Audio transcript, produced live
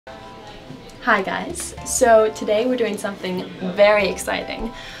Hi guys, so today we're doing something very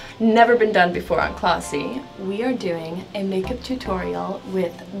exciting, never been done before on Klossy. We are doing a makeup tutorial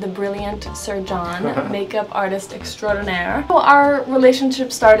with the brilliant Sir John, makeup artist extraordinaire. Our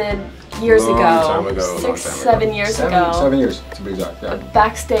relationship started years ago, 7 years ago. 7 years to be exact, yeah.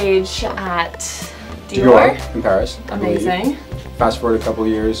 Backstage at Dior in Paris. Amazing. Fast forward a couple of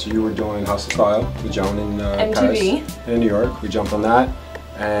years, you were doing House of Style with Joan in Paris. And in New York. We jumped on that.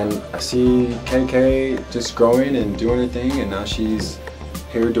 And I see KK just growing and doing her thing, and now she's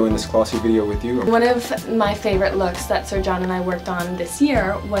here doing this Klossy video with you. One of my favorite looks that Sir John and I worked on this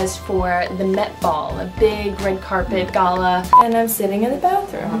year was for the Met Ball, a big red carpet gala. And I'm sitting in the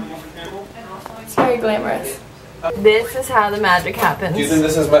bathroom. It's very glamorous. This is how the magic happens. Do you think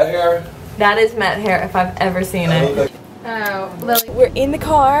this is Met hair? That is Met hair if I've ever seen it. Oh, Lily. We're in the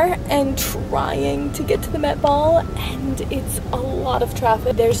car and trying to get to the Met Ball, and it's a lot of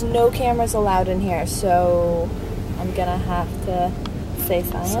traffic. There's no cameras allowed in here, so I'm gonna have to say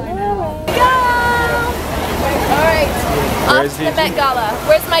sayonara. Go! Alright, off to the Met Gala.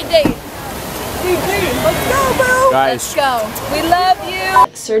 Where's my date? Let's go, boo! Guys. Let's go. We love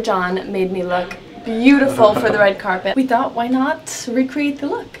you! Sir John made me look beautiful for the red carpet. We thought, why not recreate the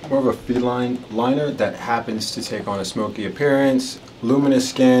look? More of a feline liner that happens to take on a smoky appearance, luminous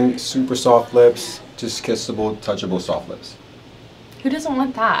skin, super soft lips, just kissable, touchable soft lips. Who doesn't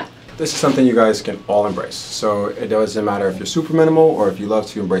want that? This is something you guys can all embrace. So it doesn't matter if you're super minimal or if you love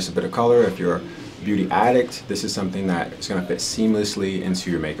to embrace a bit of color, if you're a beauty addict, this is something that is going to fit seamlessly into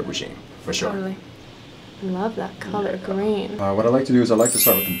your makeup regime, for sure. Totally. I love that color green. What I like to do is I like to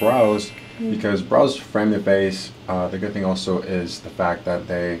start with the brows, because brows frame the face. The good thing also is the fact that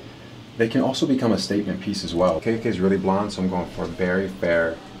they can also become a statement piece as well. KK is really blonde, so I'm going for a very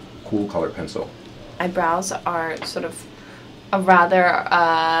fair, cool colored pencil. Eyebrows are sort of a rather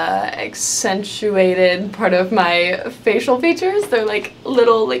accentuated part of my facial features. They're like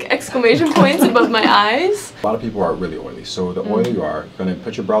little exclamation points above my eyes. A lot of people are really oily, so the oilier you are, you're going to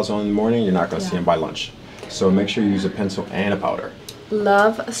put your brows on in the morning, you're not going to see them by lunch. So make sure you use a pencil and a powder.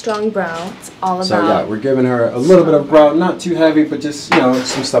 Love a strong brow. It's all about. So yeah, we're giving her a little bit of brow, not too heavy, but just, you know,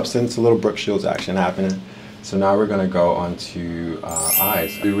 some substance, a little Brooke Shields action happening. So now we're gonna go on to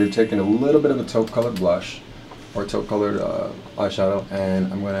eyes. We're taking a little bit of a taupe colored blush or taupe colored eyeshadow,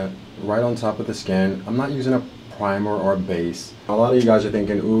 and I'm gonna right on top of the skin. I'm not using a primer or a base. A lot of you guys are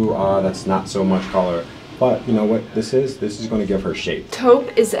thinking, ooh, that's not so much color. But you know what this is? This is going to give her shape.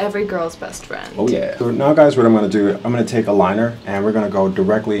 Taupe is every girl's best friend. Oh yeah. So now guys, what I'm going to do, I'm going to take a liner and we're going to go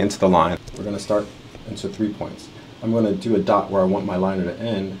directly into the line. We're going to start into 3 points. I'm going to do a dot where I want my liner to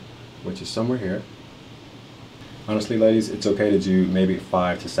end, which is somewhere here. Honestly ladies, it's okay to do maybe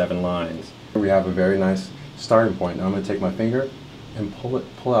 5 to 7 lines. We have a very nice starting point. Now I'm going to take my finger and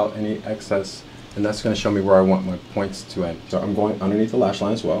pull out any excess, and that's going to show me where I want my points to end. So I'm going underneath the lash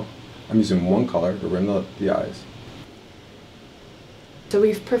line as well. I'm using one color to rim the eyes. So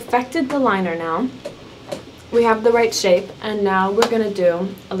we've perfected the liner now. We have the right shape, and now we're gonna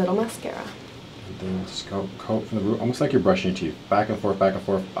do a little mascara. And then just go coat from the root, almost like you're brushing your teeth. Back and forth,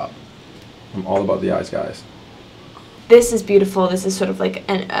 up. I'm all about the eyes, guys. This is beautiful. This is sort of like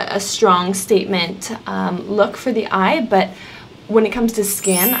a strong statement look for the eye, but when it comes to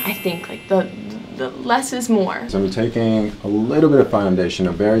skin, I think like the less is more. So I'm taking a little bit of foundation,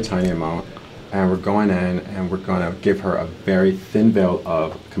 a very tiny amount, and we're going in and we're going to give her a very thin veil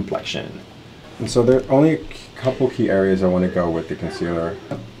of complexion. And so there are only a couple key areas I want to go with the concealer.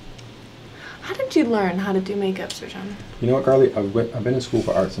 How did you learn how to do makeup, Sir John? You know what, Karlie? I've been in school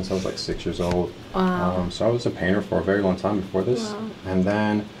for art since I was like 6 years old. Wow. So I was a painter for a very long time before this. Wow. And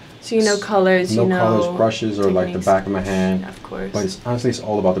then so you know colors, you know colors, brushes, or like the back of my hand. Of course. But honestly, it's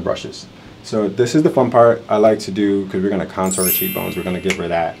all about the brushes. So this is the fun part I like to do, because we're going to contour her cheekbones. We're going to give her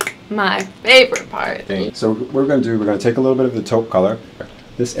that. My favorite part. Thing. So what we're going to do, we're going to take a little bit of the taupe color.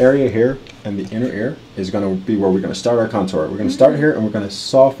 This area here and the inner ear is going to be where we're going to start our contour. We're going to start here and we're going to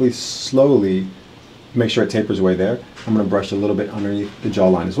softly, slowly make sure it tapers away there. I'm going to brush a little bit underneath the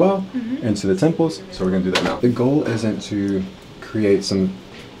jawline as well, into the temples. So we're going to do that now. The goal isn't to create some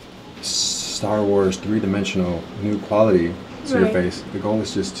Star Wars 3-dimensional new quality to your face. The goal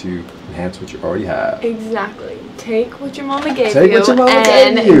is just to enhance what you already have. Exactly. Take what your mama gave you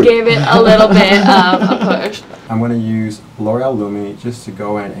and give it a little bit of a push. I'm going to use L'Oreal Lumi just to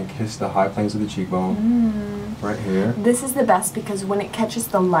go in and kiss the high planes of the cheekbone right here. This is the best because when it catches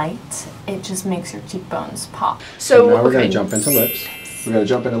the light, it just makes your cheekbones pop. So now we're going to jump into lips. We're going to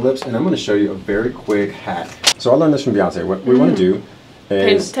jump into lips, and I'm going to show you a very quick hack. So I learned this from Beyonce. What we want to do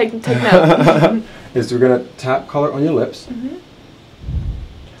is take note. is we're going to tap color on your lips,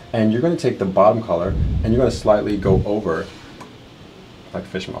 And you're going to take the bottom color and you're going to slightly go over like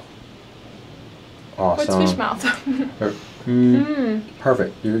fish mouth. Awesome. What's fish mouth?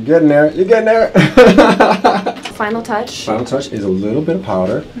 Perfect. You're getting there. You're getting there. Final touch. Final touch is a little bit of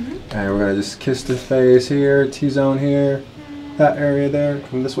powder. And we're going to just kiss the face here, T-zone here, that area there.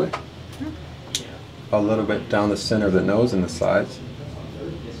 Come this way. A little bit down the center of the nose and the sides.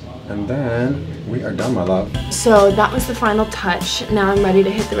 And then we are done, my love. So that was the final touch. Now I'm ready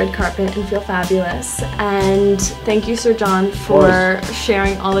to hit the red carpet and feel fabulous. And thank you, Sir John, for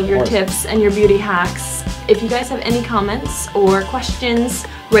sharing all of your tips and your beauty hacks. If you guys have any comments or questions,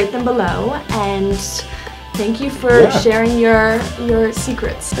 write them below. And thank you for sharing your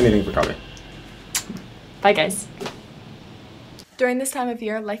secrets. Anything for Karlie. Bye, guys. During this time of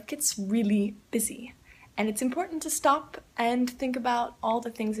year, life gets really busy. And it's important to stop and think about all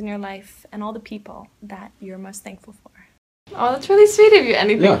the things in your life and all the people that you're most thankful for. Oh, that's really sweet of you.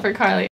 Anything for Karlie.